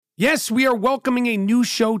Yes, we are welcoming a new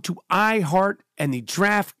show to iHeart and the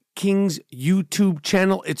DraftKings YouTube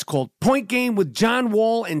channel. It's called Point Game with John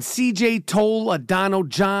Wall and CJ Toledano.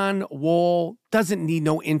 John Wall doesn't need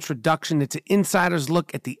no introduction. It's an insider's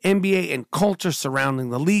look at the NBA and culture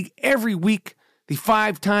surrounding the league. Every week, the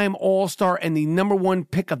five-time All-Star and the number one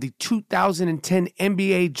pick of the 2010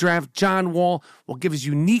 NBA Draft, John Wall, will give his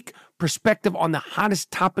unique perspective on the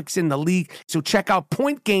hottest topics in the league. So check out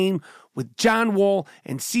Point Game with John Wall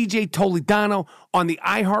and CJ Toledano on the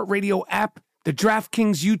iHeartRadio app, the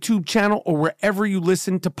DraftKings YouTube channel, or wherever you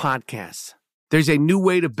listen to podcasts. There's a new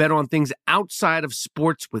way to bet on things outside of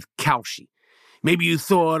sports with Kalshi. Maybe you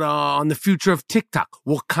thought on the future of TikTok.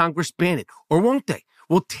 Will Congress ban it? Or won't they?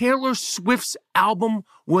 Will Taylor Swift's album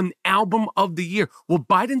win Album of the Year? Will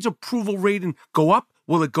Biden's approval rating go up?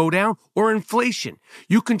 Will it go down? Or inflation?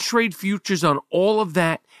 You can trade futures on all of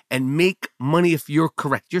that and make money if you're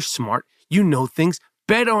correct. You're smart. You know things.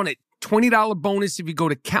 Bet on it. $20 bonus if you go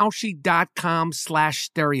to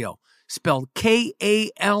Kalshi.com/stereo. Spelled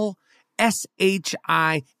Kalshi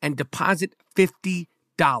and deposit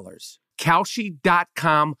 $50.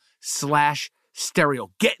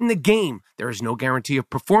 Kalshi.com/stereo. Get in the game. There is no guarantee of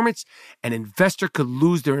performance. An investor could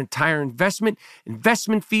lose their entire investment.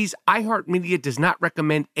 Investment fees. iHeartMedia does not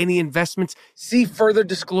recommend any investments. See further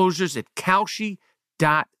disclosures at Kalshi.com.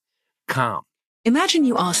 Imagine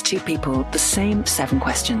you ask two people the same 7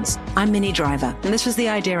 questions. I'm Minnie Driver, and this was the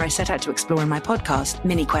idea I set out to explore in my podcast,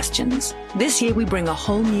 Minnie Questions. This year, we bring a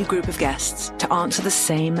whole new group of guests to answer the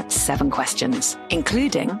same 7 questions,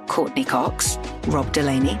 including Courtney Cox, Rob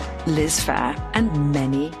Delaney, Liz Phair, and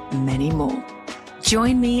many, many more.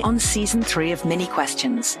 Join me on Season 3 of Minnie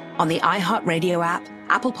Questions on the iHeartRadio app,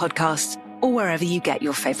 Apple Podcasts, or wherever you get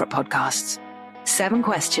your favorite podcasts. 7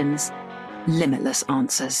 questions, limitless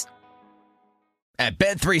answers. At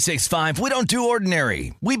Bet365, we don't do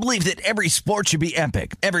ordinary. We believe that every sport should be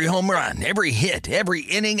epic. Every home run, every hit, every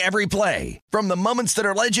inning, every play. From the moments that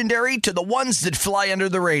are legendary to the ones that fly under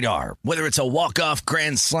the radar. Whether it's a walk-off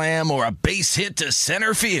grand slam or a base hit to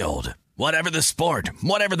center field. Whatever the sport,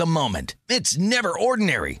 whatever the moment. It's never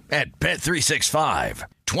ordinary at Bet365.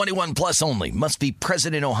 21 plus only. Must be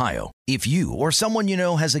present in Ohio. If you or someone you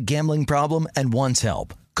know has a gambling problem and wants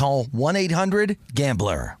help, call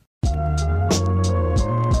 1-800-GAMBLER.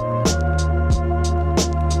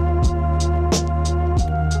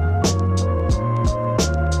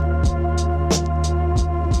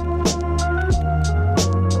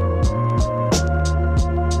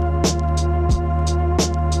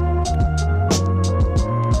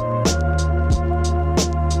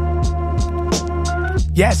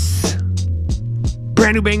 Yes.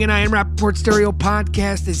 Brand new banging I Am Rappaport Stereo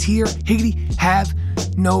podcast is here. Higgity, have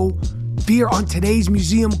no fear. On today's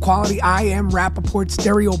museum quality I Am Rappaport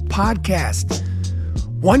Stereo podcast.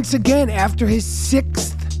 Once again, after his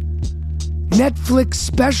 6th Netflix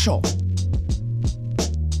special,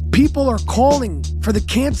 people are calling for the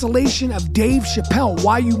cancellation of Dave Chappelle.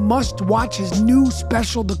 Why you must watch his new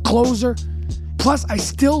special, The Closer. Plus, I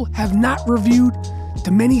still have not reviewed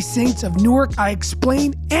The Many Saints of Newark. I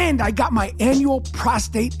explained, and I got my annual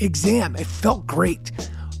prostate exam. It felt great.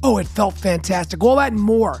 Oh, it felt fantastic. All that and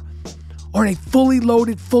more on a fully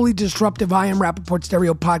loaded, fully disruptive I Am Rappaport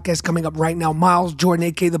Stereo podcast coming up right now. Miles Jordan,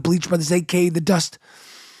 a.k.a. the Bleach Brothers, a.k.a. the Dust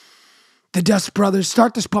Brothers.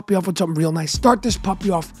 Start this puppy off with something real nice. Start this puppy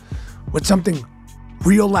off with something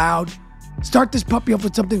real loud. Start this puppy off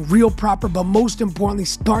with something real proper, but most importantly,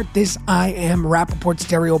 start this I Am Rappaport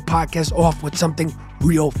Stereo podcast off with something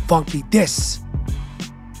real funky. This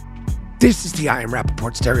is the I Am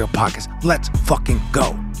Rappaport Stereo podcast. Let's fucking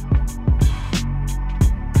go.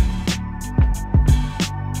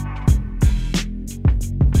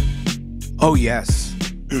 Oh, yes.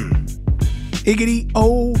 Iggity,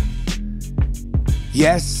 oh,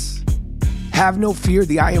 yes. Have no fear,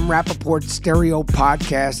 the I Am Rappaport Stereo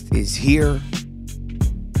podcast is here.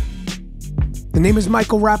 The name is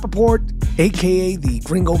Michael Rappaport, a.k.a. the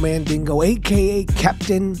Gringo Mandingo, a.k.a.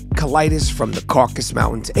 Captain Colitis from the Caucasus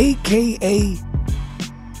Mountains, a.k.a.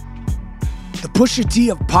 the Pusha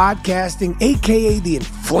T of podcasting, a.k.a. the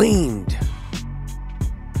inflamed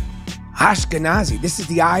Ashkenazi. This is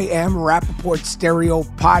the I Am Rappaport Stereo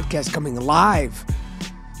podcast coming live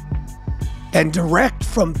and direct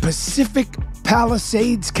from Pacific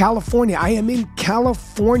Palisades, California. I am in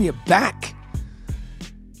California, back.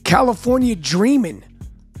 California dreaming.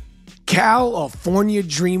 California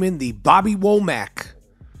dreaming, the Bobby Womack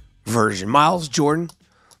version. Miles Jordan,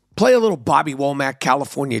 play a little Bobby Womack,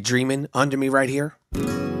 California dreaming under me right here.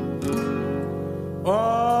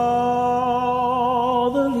 All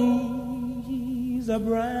the leaves are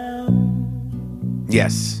brown.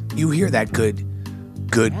 Yes, you hear that good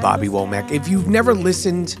Bobby Womack. If you've never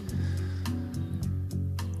listened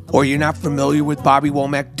or you're not familiar with Bobby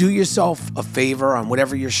Womack, do yourself a favor on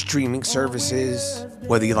whatever your streaming service is,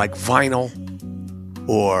 whether you like vinyl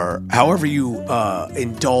or however you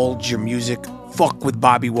indulge your music. Fuck with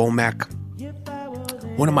Bobby Womack.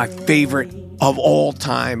 One of my favorite of all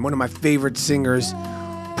time, one of my favorite singers,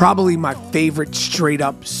 probably my favorite straight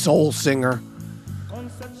up soul singer.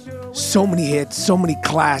 So many hits, so many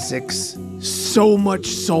classics, so much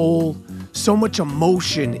soul, so much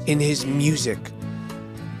emotion in his music.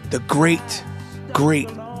 The great, great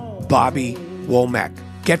Bobby Womack.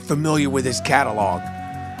 Get familiar with his catalog.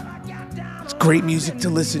 It's great music to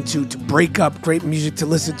listen to break up, great music to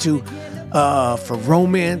listen to for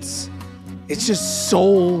romance. It's just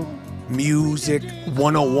soul music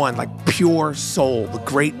 101, like pure soul. The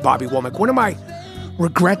great Bobby Womack. One of my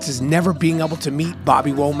regrets is never being able to meet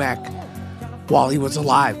Bobby Womack while he was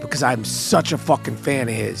alive, because I'm such a fucking fan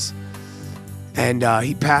of his. And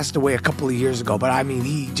he passed away a couple of years ago, but I mean,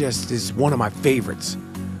 he just is one of my favorites.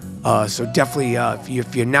 So definitely,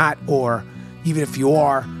 if you're not, or even if you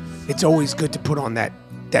are, it's always good to put on that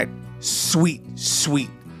sweet, sweet,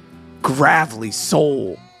 gravelly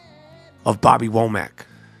soul of Bobby Womack.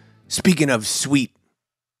 Speaking of sweet,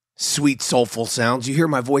 sweet, soulful sounds, you hear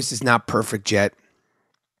my voice is not perfect yet.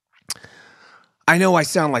 I know I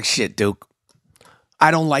sound like shit, Duke.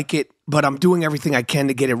 I don't like it, but I'm doing everything I can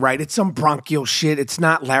to get it right. It's some bronchial shit. It's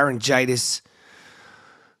not laryngitis.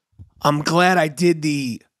 I'm glad I did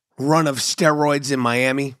the run of steroids in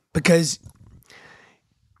Miami, because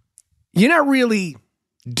you're not really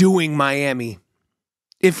doing Miami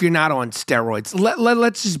if you're not on steroids.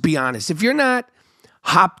 Let's just be honest. If you're not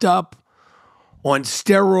hopped up on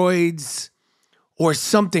steroids or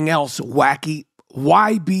something else wacky,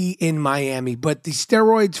 why be in Miami? But the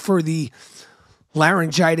steroids for the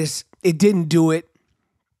laryngitis, it didn't do it.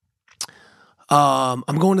 I'm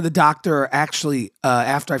going to the doctor actually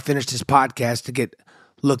after I finish this podcast to get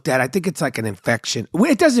looked at. I think it's like an infection.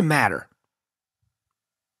 It doesn't matter.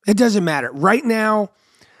 It doesn't matter. Right now,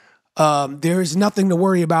 there's nothing to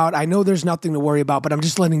worry about. I know there's nothing to worry about, but I'm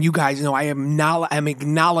just letting you guys know I'm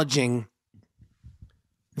acknowledging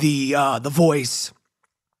the voice,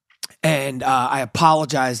 and I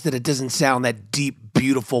apologize that it doesn't sound that deep,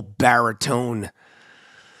 beautiful baritone,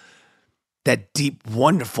 that deep,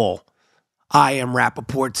 wonderful I Am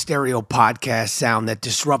Rappaport stereo podcast sound, that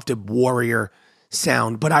disruptive warrior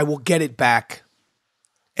sound, but I will get it back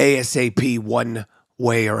ASAP one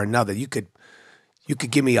way or another. You could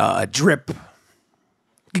give me a drip.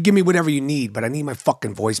 You could give me whatever you need, but I need my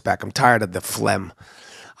fucking voice back. I'm tired of the phlegm.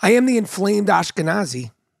 I am the inflamed Ashkenazi.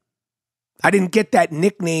 I didn't get that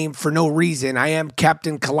nickname for no reason. I am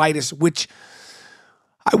Captain Colitis, which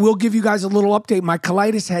I will give you guys a little update. My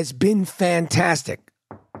colitis has been fantastic.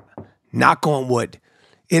 Knock on wood.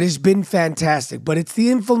 It has been fantastic, but it's the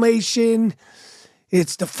inflammation.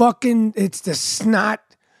 It's the snot.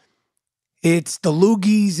 It's the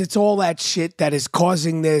loogies. It's all that shit that is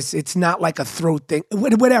causing this. It's not like a throat thing.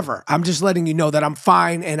 Whatever. I'm just letting you know that I'm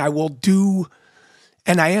fine, and I will do,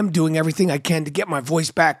 and I am doing everything I can to get my voice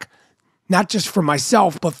back, not just for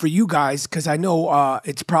myself, but for you guys, because I know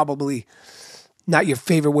it's probably not your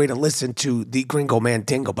favorite way to listen to the Gringo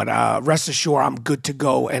Mandingo, but rest assured I'm good to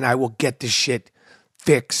go, and I will get this shit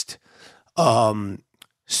fixed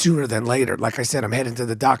sooner than later. Like I said, I'm heading to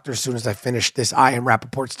the doctor as soon as I finish this I Am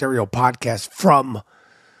Rappaport stereo podcast from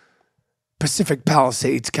Pacific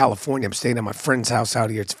Palisades, California. I'm staying at my friend's house out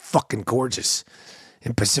here. It's fucking gorgeous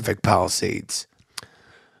in Pacific Palisades.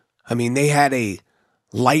 I mean, they had a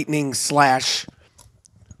lightning /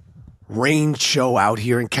 rain show out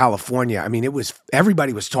here in California. I mean,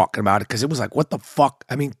 everybody was talking about it, because it was like, what the fuck?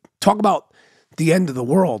 I mean, talk about the end of the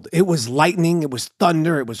world. It was lightning, it was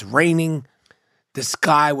thunder, it was raining, the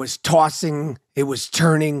sky was tossing, it was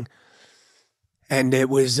turning, and it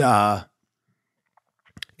was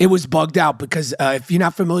bugged out, because if you're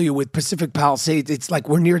not familiar with Pacific Palisades, it's like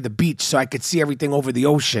we're near the beach, so I could see everything over the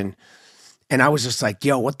ocean. And I was just like,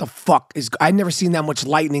 yo, what the fuck I'd never seen that much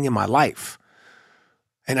lightning in my life.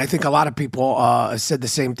 And I think a lot of people said the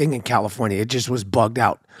same thing in California. It just was bugged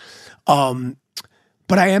out.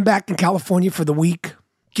 But I am back in California for the week,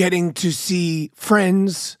 getting to see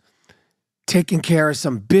friends, taking care of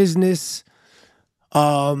some business.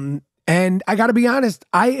 And I got to be honest,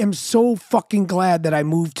 I am so fucking glad that I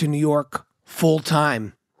moved to New York full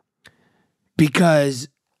time, because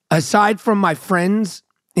aside from my friends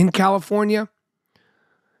in California,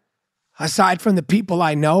 aside from the people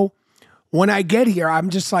I know, when I get here, I'm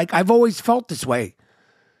just like, I've always felt this way.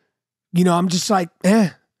 You know, I'm just like,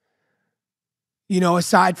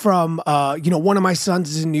 Aside from, one of my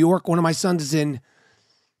sons is in New York, one of my sons is in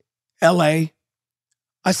LA.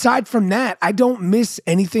 Aside from that, I don't miss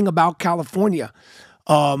anything about California.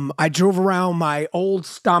 I drove around my old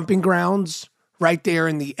stomping grounds right there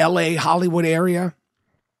in the LA Hollywood area,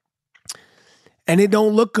 and it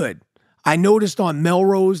don't look good. I noticed on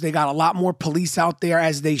Melrose, they got a lot more police out there,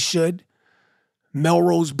 as they should.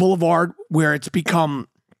 Melrose Boulevard, where it's become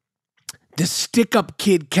the stick-up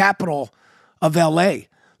kid capital of LA.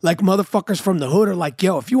 Like, motherfuckers from the hood are like,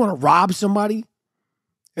 yo, if you want to rob somebody,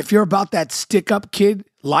 if you're about that stick-up kid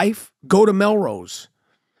life, go to Melrose.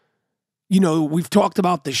 We've talked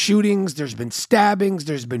about the shootings. There's been stabbings.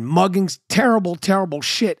 There's been muggings. Terrible, terrible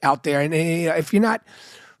shit out there. And if you're not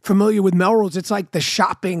familiar with Melrose, it's like the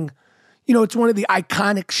shopping, it's one of the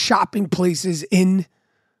iconic shopping places in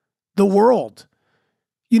the world.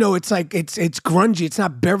 It's like, it's grungy. It's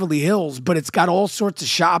not Beverly Hills, but it's got all sorts of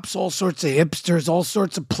shops, all sorts of hipsters, all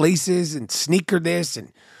sorts of places, and sneaker this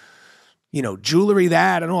and, jewelry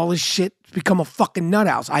that and all this shit. It's become a fucking nut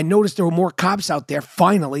house. I noticed there were more cops out there,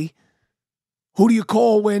 finally. Who do you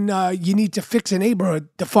call when you need to fix a neighborhood?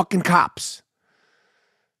 The fucking cops.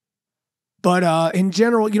 But in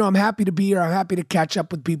general, I'm happy to be here. I'm happy to catch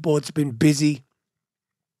up with people. It's been busy.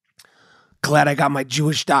 Glad I got my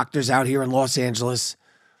Jewish doctors out here in Los Angeles.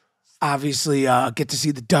 Obviously, get to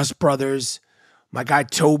see the Dust Brothers. My guy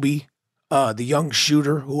Toby, the young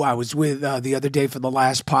shooter who I was with the other day for the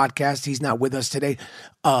last podcast. He's not with us today.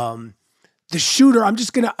 The shooter, I'm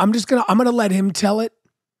gonna let him tell it.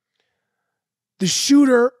 The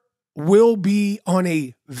shooter will be on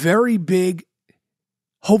a very big,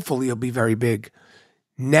 hopefully it'll be very big,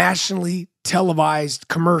 nationally televised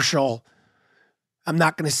commercial. I'm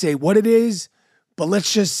not going to say what it is, but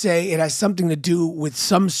let's just say it has something to do with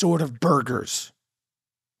some sort of burgers.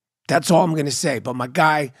 That's all I'm going to say. But my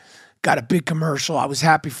guy got a big commercial. I was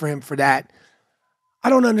happy for him for that. I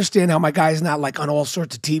don't understand how my guy is not like on all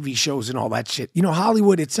sorts of TV shows and all that shit.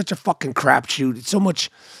 Hollywood, it's such a fucking crapshoot. It's so much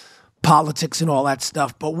politics and all that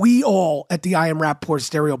stuff. But we all at the I Am Rapaport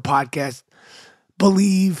Stereo podcast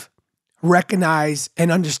believe, recognize,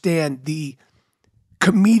 and understand the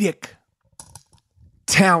comedic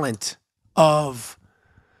talent of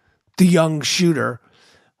the young shooter.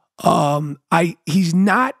 He's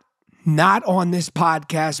not on this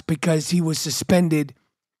podcast because he was suspended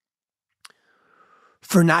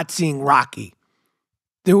for not seeing Rocky.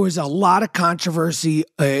 There was a lot of controversy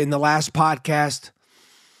in the last podcast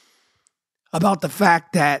about the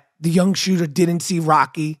fact that the young shooter didn't see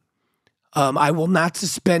Rocky. I will not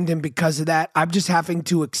suspend him because of that. I'm just having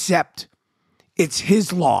to accept it's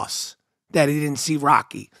his loss that he didn't see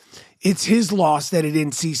Rocky. It's his loss that he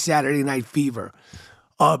didn't see Saturday Night Fever.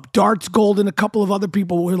 Darts Gold and a couple of other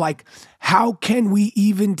people were like, how can we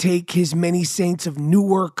even take his Many Saints of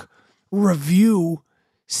Newark review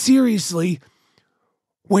seriously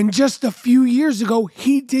when just a few years ago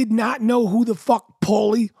he did not know who the fuck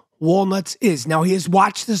Paulie Walnuts is. Now, he has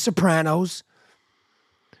watched The Sopranos,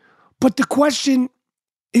 but the question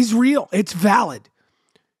is real. It's valid.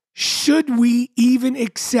 Should we even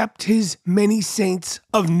accept his Many Saints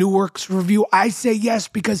of Newark's review? I say yes,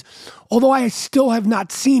 because although I still have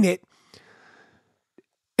not seen it,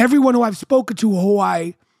 everyone who I've spoken to, who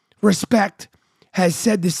I respect, has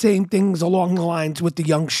said the same things along the lines with the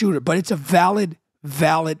young shooter. But it's a valid,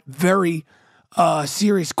 very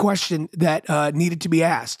serious question that needed to be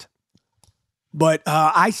asked. But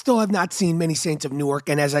I still have not seen Many Saints of Newark.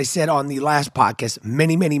 And as I said on the last podcast,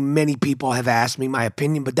 many people have asked me my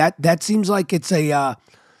opinion. But that seems like it's a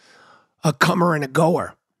comer and a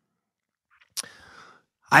goer.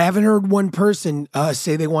 I haven't heard one person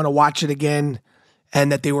say they want to watch it again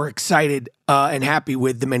and that they were excited and happy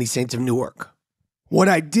with the Many Saints of Newark. What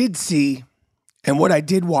I did see and what I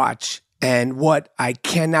did watch and what I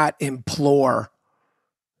cannot implore,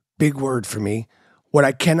 big word for me, what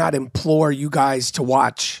I cannot implore you guys to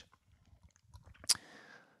watch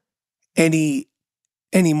any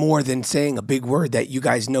more than saying a big word that you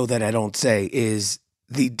guys know that I don't say is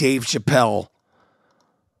the Dave Chappelle,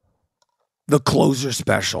 The Closer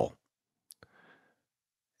special.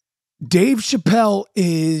 Dave Chappelle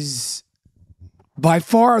is by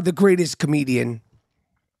far the greatest comedian.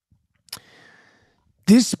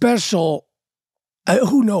 This special,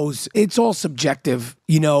 who knows? It's all subjective.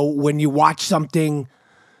 When you watch something,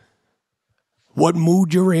 what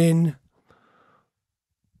mood you're in,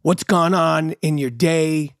 what's gone on in your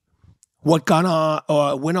day, what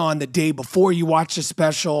went on the day before you watched the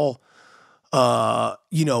special,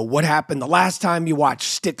 what happened the last time you watched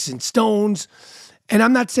Sticks and Stones. And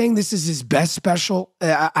I'm not saying this is his best special.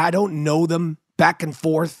 I don't know them back and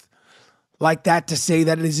forth like that to say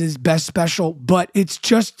that it is his best special, but it's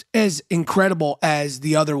just as incredible as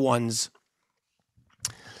the other ones.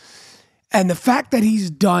 And the fact that he's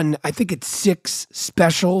done, I think it's 6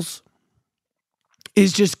 specials,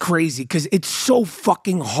 is just crazy because it's so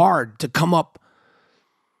fucking hard to come up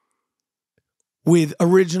with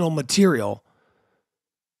original material,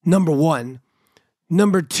 number one.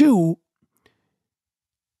 Number two,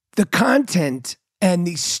 the content and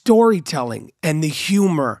the storytelling and the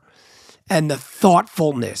humor and the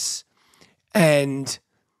thoughtfulness and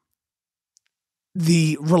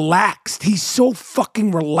the relaxed. He's so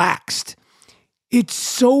fucking relaxed. It's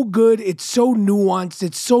so good. It's so nuanced.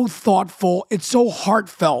 It's so thoughtful. It's so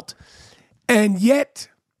heartfelt. And yet,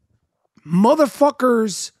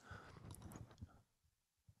 motherfuckers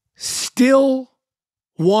still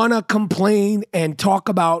want to complain and talk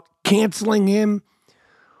about canceling him.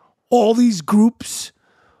 All these groups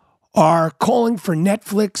are calling for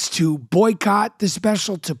Netflix to boycott the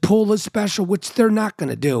special, to pull the special, which they're not going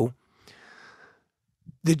to do.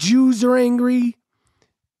 The Jews are angry.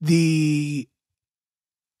 The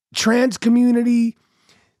trans community,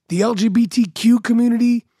 the LGBTQ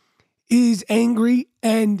community is angry,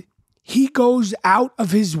 and he goes out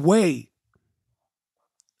of his way,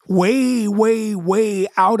 way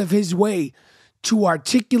out of his way to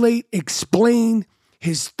articulate, explain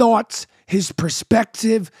his thoughts, his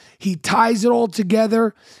perspective. He ties it all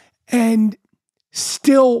together, and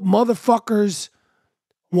still motherfuckers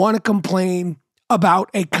want to complain about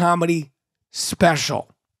a comedy special.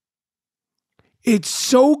 It's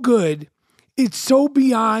so good. It's so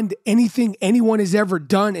beyond anything anyone has ever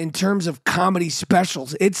done in terms of comedy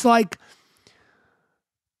specials. It's like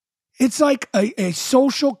a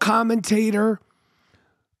social commentator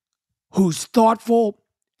who's thoughtful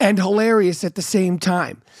and hilarious at the same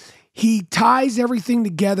time. He ties everything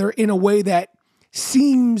together in a way that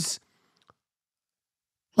seems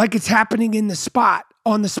like it's happening on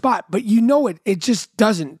the spot, but you know it just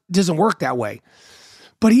doesn't work that way.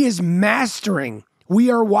 But he is mastering.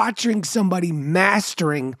 We are watching somebody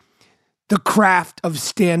mastering the craft of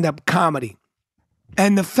stand-up comedy.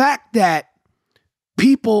 And the fact that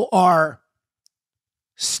people are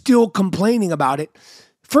still complaining about it,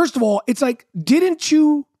 first of all, it's like, didn't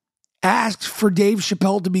you ask for Dave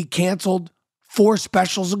Chappelle to be canceled 4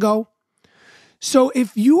 specials ago? So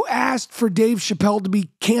if you asked for Dave Chappelle to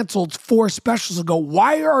be canceled 4 specials ago,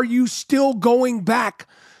 why are you still going back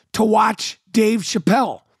to watch Dave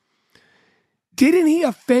Chappelle? Didn't he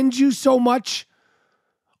offend you so much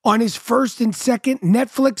on his first and second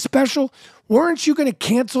Netflix special? Weren't you going to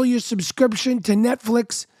cancel your subscription to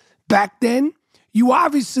Netflix back then? You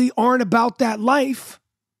obviously aren't about that life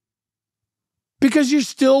because you're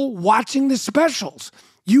still watching the specials.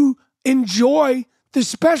 You enjoy the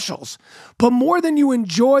specials, but more than you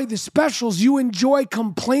enjoy the specials, you enjoy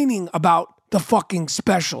complaining about the fucking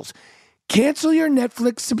specials. Cancel your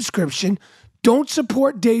Netflix subscription, don't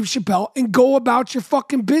support Dave Chappelle, and go about your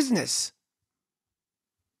fucking business.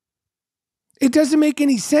 It doesn't make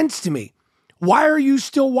any sense to me. Why are you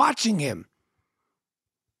still watching him?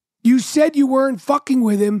 You said you weren't fucking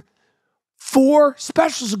with him 4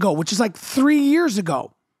 specials ago, which is like 3 years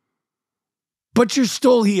ago. But you're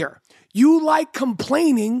still here. You like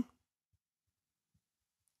complaining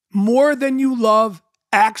more than you love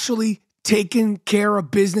actually taking care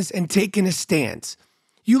of business and taking a stance.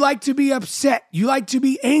 You like to be upset. You like to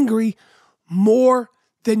be angry more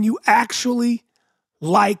than you actually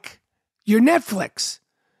like your Netflix.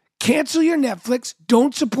 Cancel your Netflix.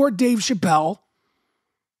 Don't support Dave Chappelle.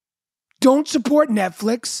 Don't support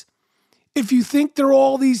Netflix. If you think they're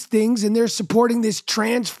all these things and they're supporting this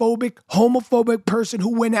transphobic, homophobic person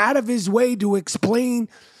who went out of his way to explain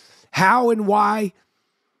how and why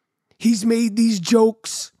he's made these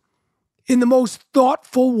jokes in the most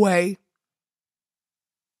thoughtful way,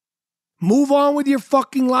 move on with your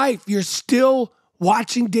fucking life. You're still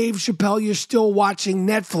watching Dave Chappelle. You're still watching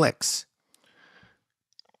Netflix.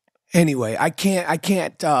 Anyway, I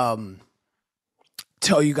can't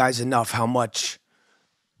tell you guys enough how much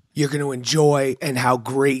you're going to enjoy and how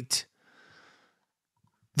great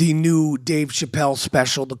the new Dave Chappelle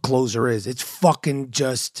special, The Closer, is. It's fucking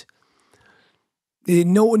just,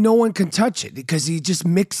 no one can touch it because he just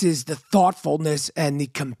mixes the thoughtfulness and the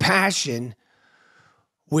compassion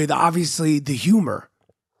with obviously the humor.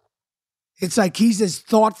 It's like he's as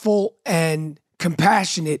thoughtful and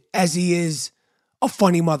compassionate as he is a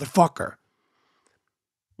funny motherfucker.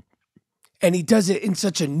 And he does it in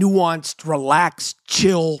such a nuanced, relaxed,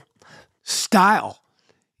 chill style.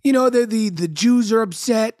 You know, the Jews are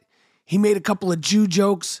upset. He made a couple of Jew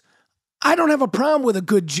jokes. I don't have a problem with a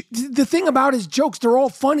good Jew. The thing about his jokes, they're all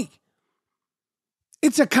funny.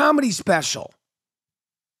 It's a comedy special.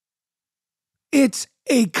 It's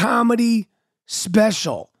a comedy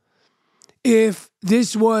special. If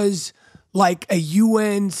this was like a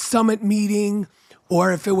UN summit meeting,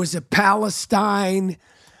 or if it was a Palestine,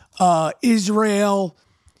 Israel,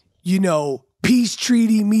 peace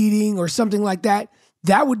treaty meeting or something like that,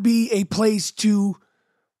 that would be a place to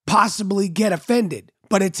possibly get offended.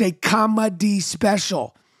 But it's a comedy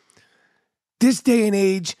special. This day and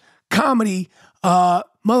age, comedy,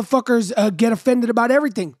 motherfuckers get offended about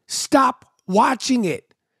everything. Stop watching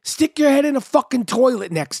it. Stick your head in a fucking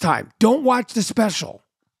toilet next time. Don't watch the special.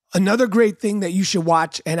 Another great thing that you should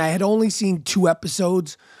watch, and I had only seen 2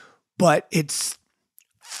 episodes, but it's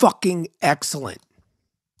fucking excellent.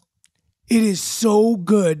 It is so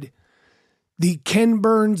good. The Ken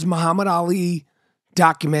Burns Muhammad Ali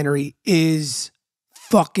documentary is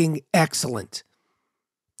fucking excellent.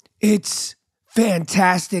 It's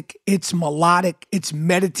fantastic. It's melodic. It's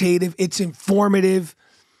meditative. It's informative.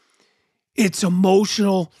 It's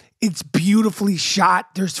emotional. It's beautifully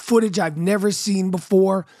shot. There's footage I've never seen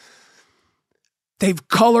before. They've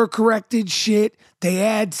color corrected shit. They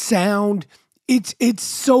add sound. It's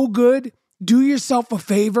so good. Do yourself a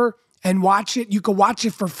favor and watch it. You can watch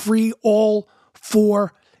it for free, all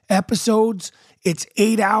 4 episodes. It's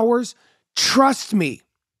 8 hours. Trust me.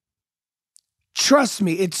 Trust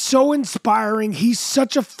me. It's so inspiring. He's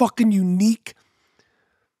such a fucking unique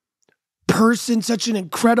person, such an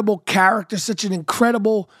incredible character, such an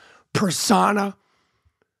incredible persona.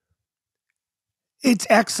 It's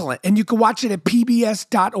excellent. And you can watch it at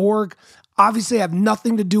pbs.org. Obviously, I have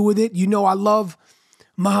nothing to do with it. You know I love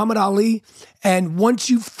Muhammad Ali. And once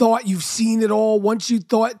you've thought you've seen it all, once you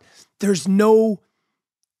thought there's no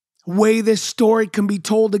way this story can be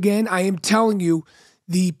told again, I am telling you,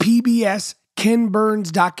 the PBS Ken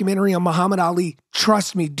Burns documentary on Muhammad Ali,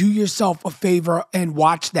 trust me, do yourself a favor and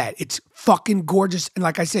watch that. It's fucking gorgeous. And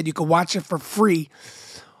like I said, you can watch it for free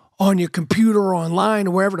on your computer or online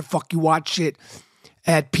or wherever the fuck you watch it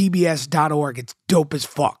at pbs.org. It's dope as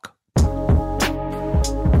fuck.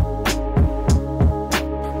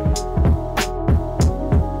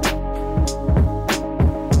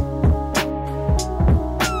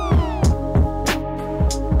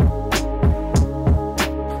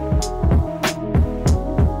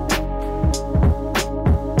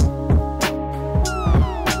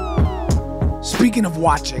 Speaking of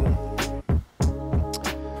watching,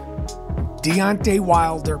 Deontay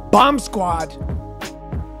Wilder, Bomb Squad,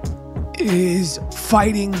 is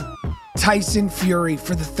fighting Tyson Fury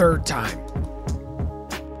for the 3rd time.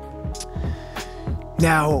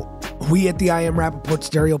 Now, we at the I Am Rappaport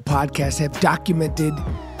Stereo podcast have documented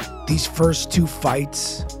these first 2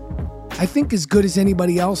 fights, I think, as good as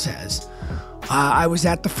anybody else has. I was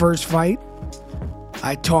at the first fight.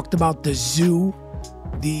 I talked about the zoo,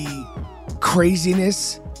 the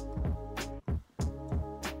craziness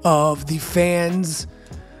of the fans.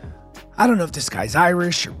 I don't know if this guy's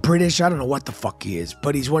Irish or British. I don't know what the fuck he is,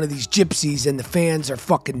 but he's one of these gypsies and the fans are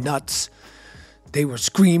fucking nuts. They were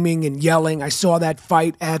screaming and yelling. I saw that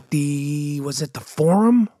fight at was it the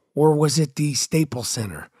Forum or was it the Staples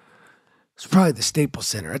Center? It's probably the Staples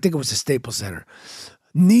Center. I think it was the Staples Center.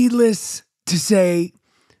 Needless to say,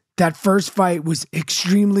 that first fight was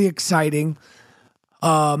extremely exciting.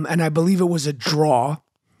 And I believe it was a draw.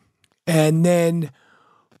 And then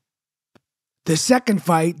the second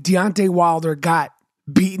fight, Deontay Wilder got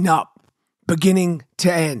beaten up beginning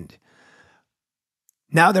to end.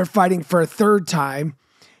 Now they're fighting for a 3rd time,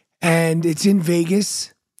 and it's in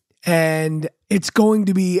Vegas, and it's going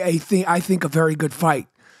to be I think a very good fight.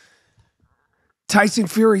 Tyson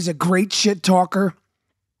Fury's a great shit talker.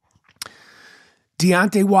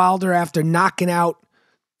 Deontay Wilder, after knocking out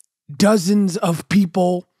dozens of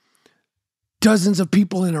people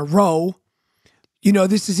in a row,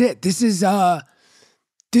 this is it.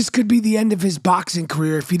 This could be the end of his boxing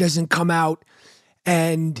career if he doesn't come out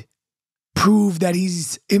and prove that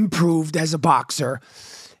he's improved as a boxer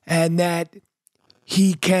and that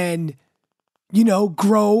he can,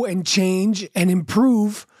 grow and change and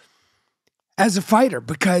improve as a fighter,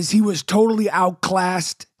 because he was totally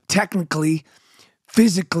outclassed technically,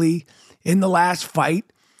 physically in the last fight.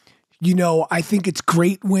 I think it's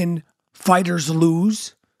great when fighters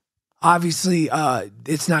lose. Obviously,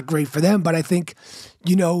 it's not great for them, but I think,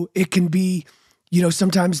 it can be,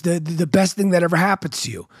 sometimes the best thing that ever happens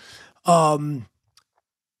to you.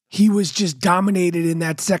 He was just dominated in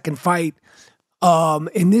that second fight.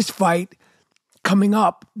 In this fight coming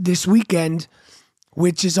up this weekend,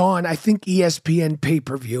 which is on, I think, ESPN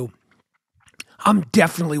pay-per-view, I'm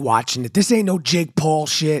definitely watching it. This ain't no Jake Paul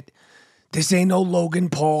shit. This ain't no Logan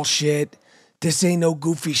Paul shit. This ain't no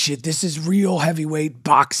goofy shit. This is real heavyweight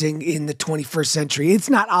boxing in the 21st century. It's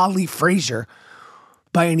not Ali Frazier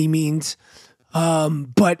by any means,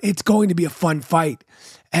 but it's going to be a fun fight.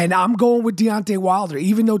 And I'm going with Deontay Wilder,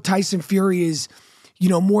 even though Tyson Fury is,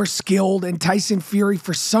 more skilled, and Tyson Fury,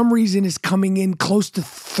 for some reason, is coming in close to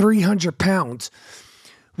 300 pounds,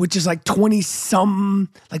 which is like 27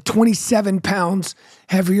 pounds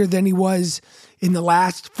heavier than he was in the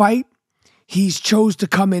last fight. He's chose to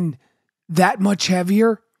come in that much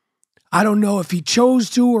heavier. I don't know if he chose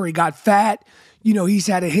to or he got fat. He's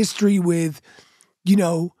had a history with,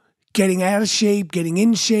 getting out of shape, getting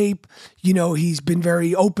in shape. He's been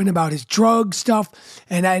very open about his drug stuff.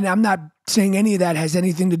 And I'm not saying any of that has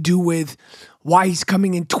anything to do with why he's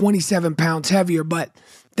coming in 27 pounds heavier, but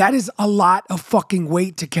that is a lot of fucking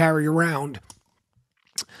weight to carry around.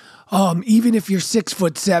 Even if you're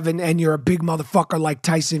 6'7" and you're a big motherfucker like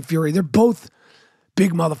Tyson Fury, they're both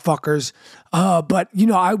big motherfuckers. But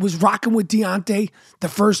I was rocking with Deontay the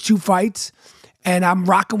first two fights, and I'm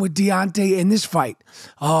rocking with Deontay in this fight.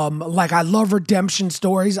 I love redemption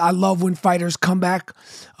stories. I love when fighters come back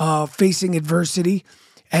facing adversity,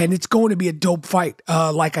 and it's going to be a dope fight.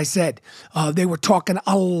 Like I said, they were talking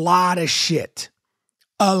a lot of shit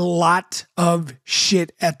at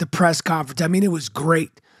the press conference. I mean, it was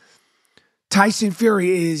great. Tyson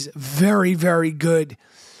Fury is very, very good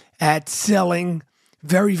at selling,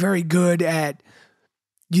 very, very good at,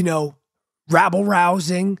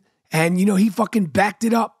 rabble-rousing. And, he fucking backed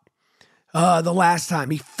it up the last time.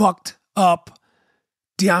 He fucked up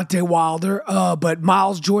Deontay Wilder. But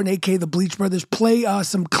Miles Jordan, a.k.a. the Bleach Brothers, play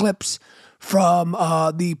some clips from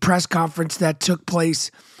the press conference that took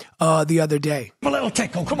place the other day. A little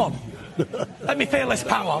tickle, come on. Let me feel this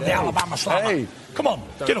power of the Alabama Slammer. Hey. Come on,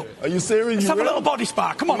 get up. Are you serious? Let's have a little body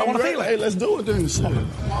spark. Come on, I want to feel it. Hey, let's do it then.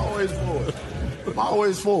 I'm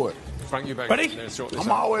always for it. Frank Eubank. Ready?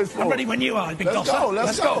 I'm always for it. I'm ready when you are, big Let's dosser.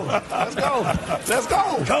 go. Let's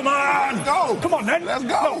go. Come on. Let's go. Come on, then. Let's go.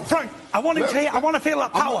 No, Frank, I want to feel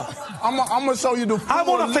that power. I'm going to show you the full. I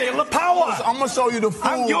want to feel the power. I'm going to show you the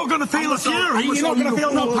full. You're going to feel the fury. You're not going to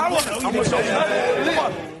feel no power. I'm going to show you. Come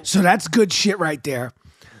on. So that's good shit right there.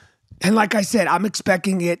 And like I said, I'm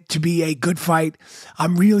expecting it to be a good fight.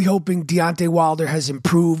 I'm really hoping Deontay Wilder has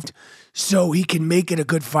improved so he can make it a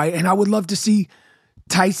good fight. And I would love to see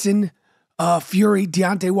Tyson Fury,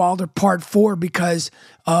 Deontay Wilder Part 4 because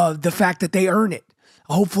of the fact that they earn it.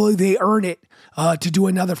 Hopefully they earn it to do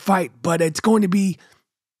another fight. But it's going to be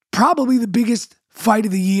probably the biggest fight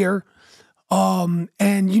of the year. And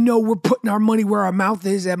we're putting our money where our mouth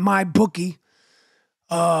is at MyBookie.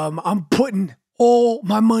 I'm putting all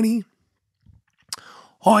my money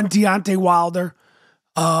on Deontay Wilder.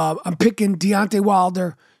 I'm picking Deontay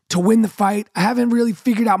Wilder to win the fight. I haven't really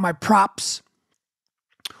figured out my props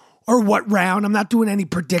or what round. I'm not doing any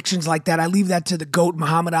predictions like that. I leave that to the GOAT,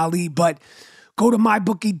 Muhammad Ali. But go to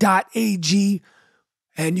mybookie.ag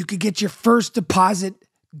and you can get your first deposit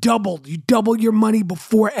doubled. You double your money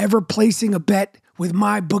before ever placing a bet with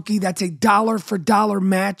MyBookie. That's a dollar for dollar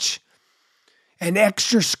match. An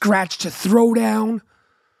extra scratch to throw down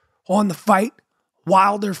on the fight.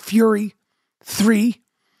 Wilder Fury 3.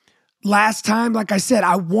 Last time, like I said,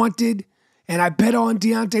 I wanted and I bet on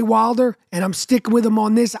Deontay Wilder, and I'm sticking with him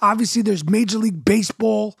on this. Obviously, there's Major League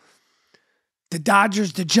Baseball, the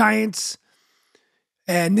Dodgers, the Giants,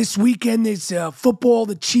 and this weekend there's football,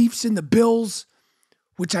 the Chiefs and the Bills,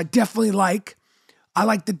 which I definitely like. I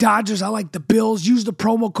like the Dodgers. I like the Bills. Use the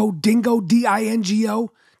promo code DINGO,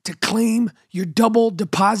 D-I-N-G-O, to claim your double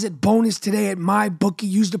deposit bonus today at MyBookie.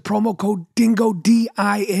 Use the promo code DINGO,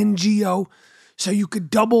 D-I-N-G-O, so you could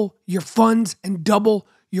double your funds and double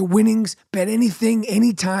your winnings. Bet anything,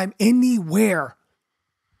 anytime, anywhere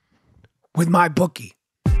with MyBookie.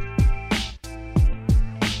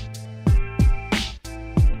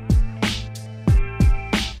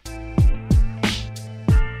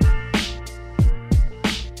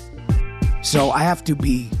 So I have to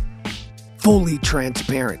be fully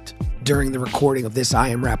transparent during the recording of this I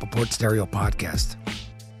Am Rapaport Stereo podcast.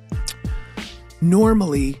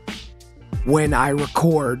 Normally, when I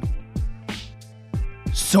record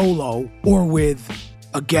solo or with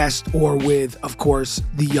a guest or with, of course,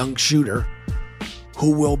 the young shooter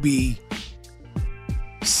who will be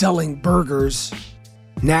selling burgers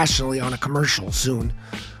nationally on a commercial soon.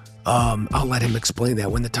 I'll let him explain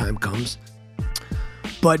that when the time comes.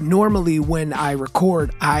 But normally when I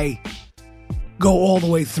record, I go all the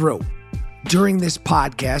way through. During this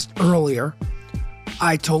podcast earlier,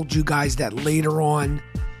 I told you guys that later on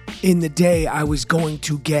in the day, I was going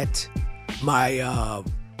to get my,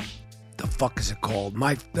 the fuck is it called?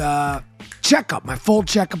 My checkup, my full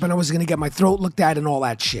checkup, and I was going to get my throat looked at and all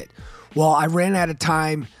that shit. Well, I ran out of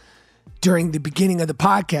time during the beginning of the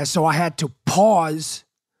podcast, so I had to pause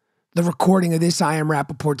the recording of this I Am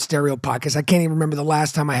Rappaport Stereo podcast. I can't even remember the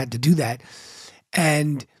last time I had to do that.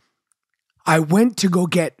 And I went to go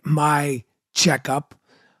get my checkup.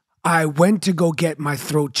 I went to go get my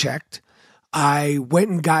throat checked. I went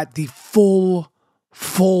and got the full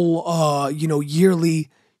yearly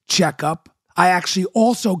checkup. I actually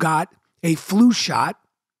also got a flu shot,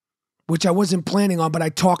 which I wasn't planning on, but I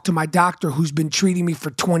talked to my doctor who's been treating me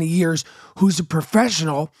for 20 years, who's a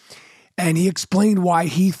professional, and he explained why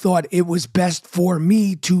he thought it was best for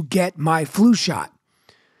me to get my flu shot.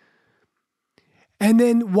 And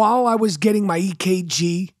then while I was getting my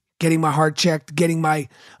EKG, getting my heart checked, getting my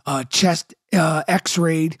chest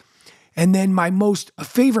x-rayed, and then my most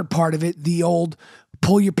favorite part of it, the old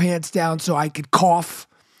pull your pants down so I could cough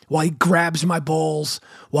while he grabs my balls,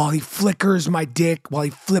 while he flickers my dick, while he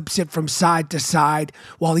flips it from side to side,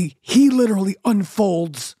 while he literally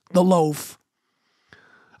unfolds the loaf.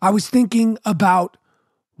 I was thinking about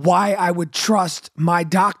why I would trust my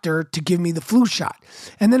doctor to give me the flu shot.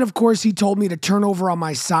 And then, of course, he told me to turn over on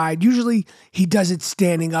my side. Usually he does it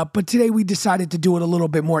standing up, but today we decided to do it a little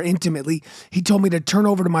bit more intimately. He told me to turn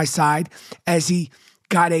over to my side as he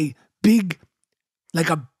got a big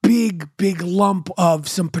lump of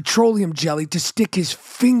some petroleum jelly to stick his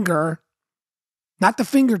finger, not the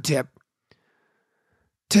fingertip,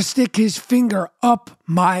 to stick his finger up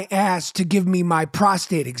my ass to give me my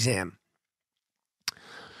prostate exam.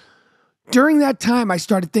 During that time, I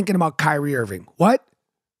started thinking about Kyrie Irving. What?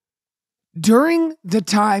 During the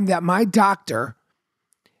time that my doctor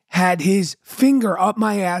had his finger up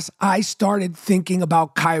my ass, I started thinking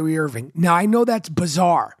about Kyrie Irving. Now, I know that's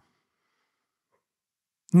bizarre.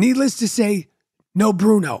 Needless to say, no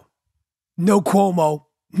Bruno, no Cuomo,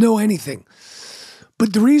 no anything.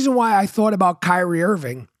 But the reason why I thought about Kyrie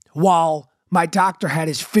Irving while my doctor had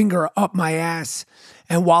his finger up my ass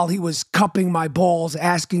and while he was cupping my balls,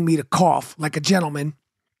 asking me to cough like a gentleman,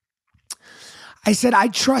 I said, I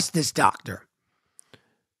trust this doctor.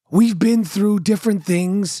 We've been through different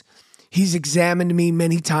things. He's examined me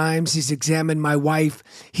many times. He's examined my wife.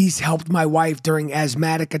 He's helped my wife during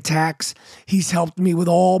asthmatic attacks. He's helped me with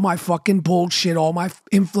all my fucking bullshit, all my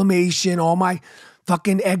inflammation, all my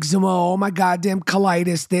fucking eczema, all my goddamn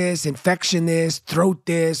colitis this, infection this, throat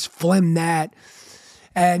this, phlegm that.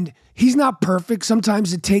 And he's not perfect.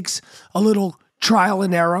 Sometimes it takes a little trial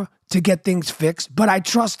and error to get things fixed, but I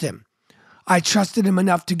trust him. I trusted him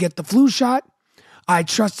enough to get the flu shot. I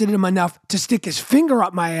trusted him enough to stick his finger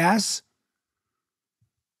up my ass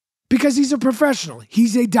because he's a professional.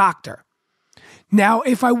 He's a doctor. Now,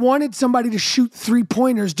 if I wanted somebody to shoot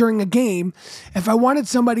 3-pointers during a game, if I wanted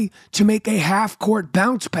somebody to make a half-court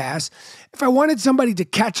bounce pass, if I wanted somebody to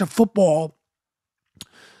catch a football,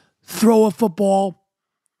 throw a football,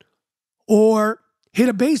 or hit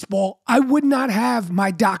a baseball, I would not have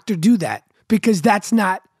my doctor do that because that's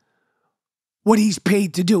not what he's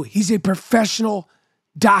paid to do. He's a professional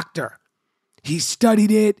doctor. He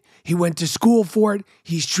studied it. He went to school for it.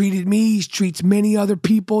 He's treated me. He treats many other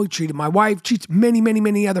people. He treated my wife, treats many, many,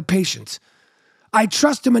 many other patients. I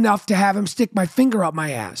trust him enough to have him stick my finger up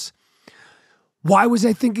my ass. Why was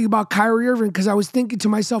I thinking about Kyrie Irving? Because I was thinking to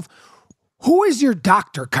myself, who is your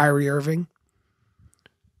doctor, Kyrie Irving?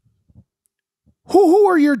 Who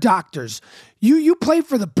are your doctors? You play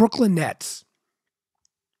for the Brooklyn Nets.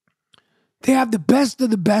 They have the best of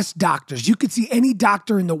the best doctors. You could see any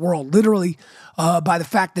doctor in the world, literally, by the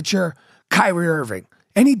fact that you're Kyrie Irving.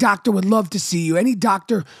 Any doctor would love to see you. Any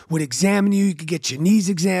doctor would examine you. You could get your knees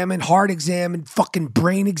examined, heart examined, fucking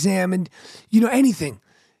brain examined, anything.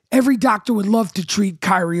 Every doctor would love to treat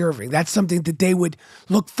Kyrie Irving. That's something that they would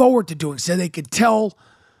look forward to doing so they could tell,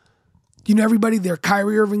 everybody they're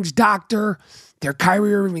Kyrie Irving's doctor. They're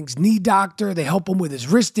Kyrie Irving's knee doctor. They help him with his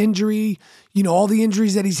wrist injury. All the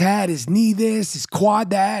injuries that he's had, his knee this, his quad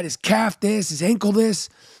that, his calf this, his ankle this.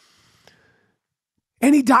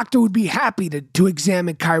 Any doctor would be happy to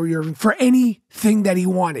examine Kyrie Irving for anything that he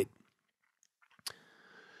wanted.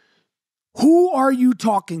 Who are you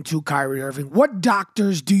talking to, Kyrie Irving? What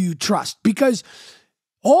doctors do you trust? Because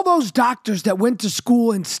all those doctors that went to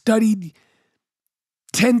school and studied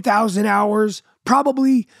 10,000 hours,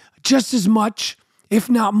 probably just as much, if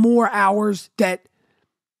not more hours that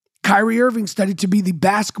Kyrie Irving studied to be the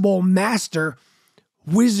basketball master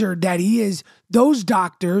wizard that he is, those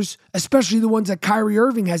doctors, especially the ones that Kyrie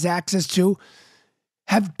Irving has access to,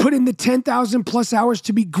 have put in the 10,000 plus hours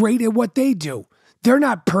to be great at what they do. They're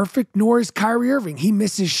not perfect, nor is Kyrie Irving. He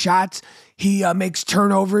misses shots. He makes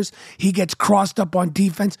turnovers. He gets crossed up on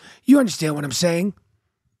defense. You understand what I'm saying?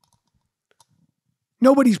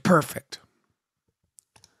 Nobody's perfect.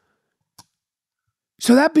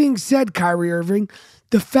 So that being said, Kyrie Irving,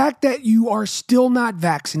 the fact that you are still not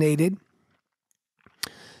vaccinated,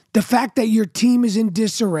 the fact that your team is in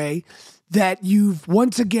disarray, that you've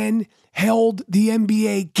once again held the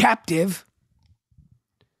NBA captive,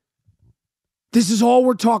 this is all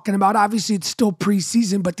we're talking about. Obviously, it's still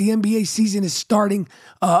preseason, but the NBA season is starting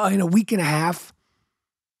in a week and a half.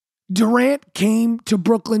 Durant came to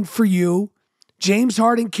Brooklyn for you. James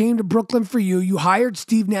Harden came to Brooklyn for you. You hired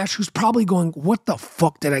Steve Nash, who's probably going, what the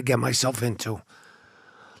fuck did I get myself into?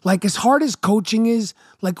 Like, as hard as coaching is,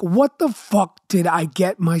 like, what the fuck did I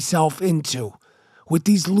get myself into with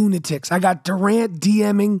these lunatics? I got Durant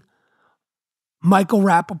DMing Michael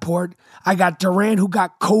Rappaport. I got Durant, who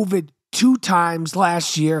got COVID 2 times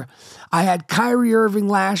last year. I had Kyrie Irving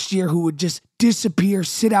last year, who would just disappear,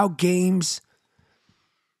 sit out games.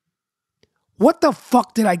 What the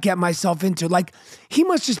fuck did I get myself into? Like, he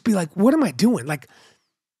must just be like, what am I doing? Like,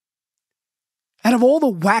 out of all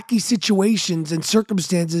the wacky situations and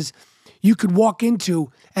circumstances you could walk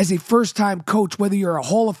into as a first-time coach, whether you're a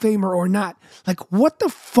Hall of Famer or not, like, what the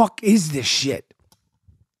fuck is this shit?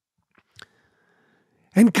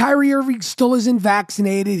 And Kyrie Irving still isn't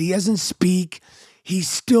vaccinated. He doesn't speak. He's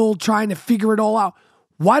still trying to figure it all out.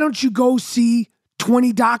 Why don't you go see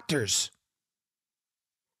 20 doctors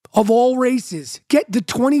of all races? Get the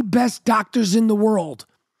 20 best doctors in the world.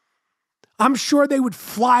 I'm sure they would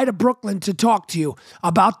fly to Brooklyn to talk to you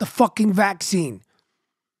about the fucking vaccine.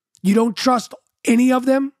 You don't trust any of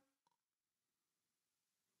them?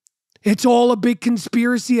 It's all a big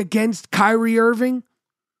conspiracy against Kyrie Irving?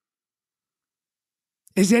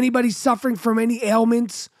 Is anybody suffering from any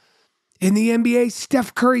ailments in the NBA?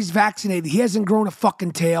 Steph Curry's vaccinated. He hasn't grown a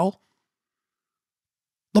fucking tail.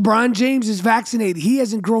 LeBron James is vaccinated. He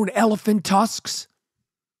hasn't grown elephant tusks.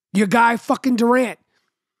 Your guy fucking Durant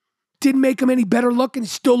didn't make him any better looking.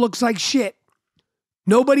 Still looks like shit.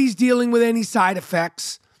 Nobody's dealing with any side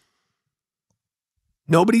effects.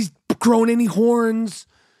 Nobody's grown any horns.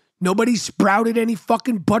 Nobody's sprouted any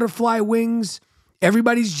fucking butterfly wings.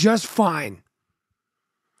 Everybody's just fine.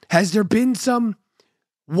 Has there been some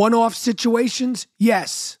one-off situations?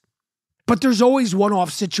 Yes. But there's always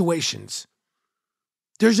one-off situations.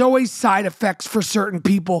 There's always side effects for certain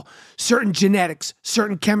people, certain genetics,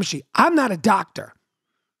 certain chemistry. I'm not a doctor.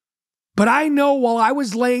 But I know while I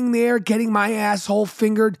was laying there getting my asshole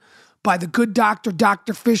fingered by the good doctor,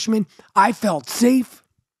 Dr. Fishman, I felt safe.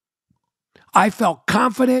 I felt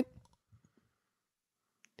confident.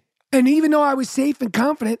 And even though I was safe and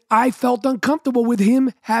confident, I felt uncomfortable with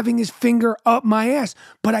him having his finger up my ass.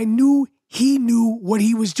 But I knew he knew what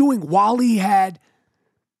he was doing while he had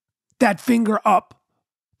that finger up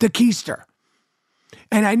the keister.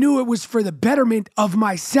 And I knew it was for the betterment of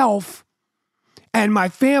myself and my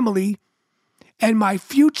family and my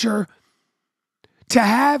future to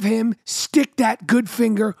have him stick that good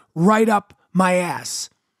finger right up my ass.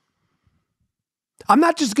 I'm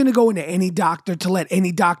not just going to go into any doctor to let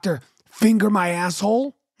any doctor finger my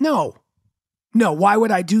asshole. No. Why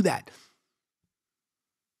would I do that?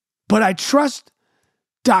 But I trust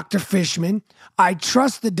Dr. Fishman. I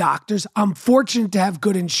trust the doctors. I'm fortunate to have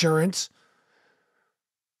good insurance.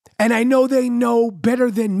 And I know they know better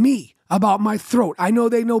than me about my throat. I know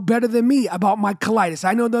they know better than me about my colitis.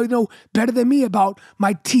 I know they know better than me about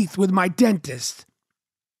my teeth with my dentist.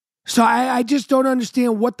 So I just don't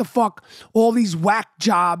understand what the fuck all these whack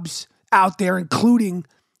jobs out there, including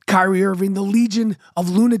Kyrie Irving, the legion of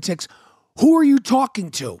lunatics. Who are you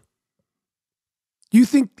talking to? You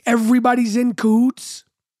think everybody's in cahoots?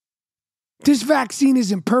 This vaccine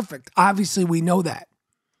isn't perfect. Obviously, we know that.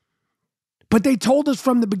 But they told us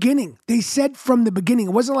from the beginning. They said from the beginning.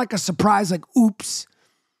 It wasn't like a surprise, like, oops.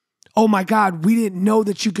 Oh my God, we didn't know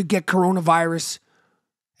that you could get coronavirus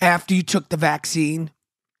after you took the vaccine.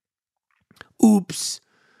 Oops.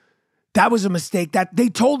 That was a mistake. That they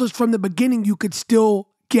told us from the beginning you could still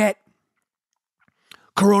get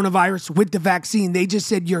coronavirus with the vaccine. They just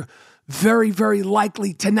said you're very, very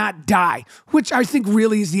likely to not die, which I think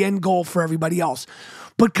really is the end goal for everybody else.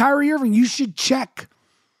 But Kyrie Irving, you should check.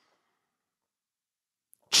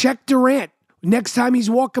 Check Durant. Next time he's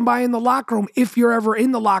walking by in the locker room, if you're ever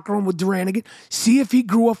in the locker room with Durant again, see if he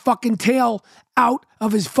grew a fucking tail out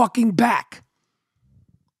of his fucking back.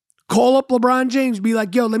 Call up LeBron James, be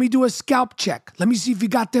like, yo, let me do a scalp check. Let me see if you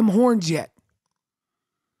got them horns yet.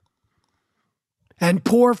 And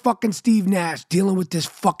poor fucking Steve Nash dealing with this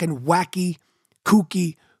fucking wacky,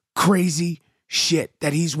 kooky, crazy shit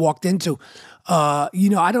that he's walked into. I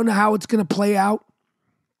don't know how it's going to play out.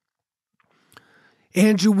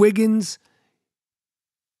 Andrew Wiggins,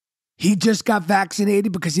 he just got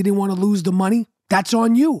vaccinated because he didn't want to lose the money. That's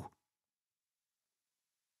on you.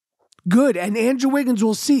 Good. And Andrew Wiggins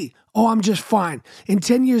will see, I'm just fine. In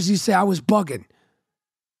 10 years, you say I was bugging.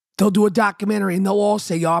 They'll do a documentary and they'll all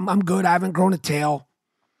say, yo, I'm good. I haven't grown a tail.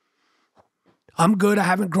 I'm good. I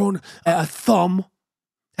haven't grown a thumb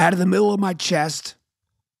out of the middle of my chest.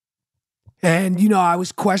 And, I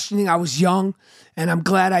was questioning. I was young and I'm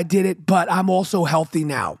glad I did it, but I'm also healthy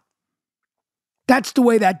now. That's the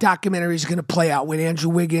way that documentary is going to play out when Andrew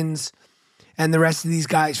Wiggins and the rest of these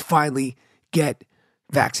guys finally get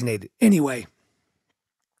vaccinated. Anyway,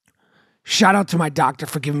 shout out to my doctor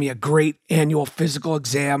for giving me a great annual physical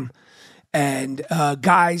exam. And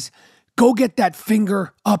guys, go get that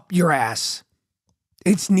finger up your ass.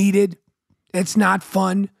 It's needed. It's not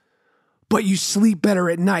fun, but you sleep better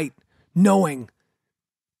at night knowing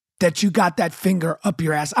that you got that finger up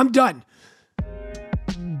your ass. I'm done.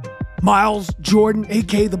 Miles Jordan,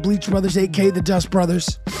 a.k.a. the Bleach Brothers, a.k.a. the Dust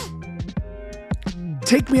Brothers.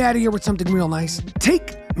 Take me out of here with something real nice.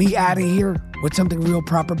 Take me out of here with something real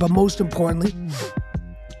proper. But most importantly,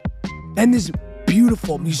 end this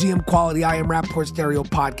beautiful museum quality I Am Rapaport Stereo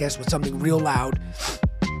podcast with something real loud.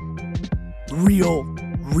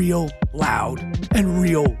 Real loud. And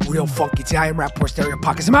real funky. It's the I Am Rapaport Stereo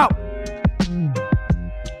podcast. I'm out.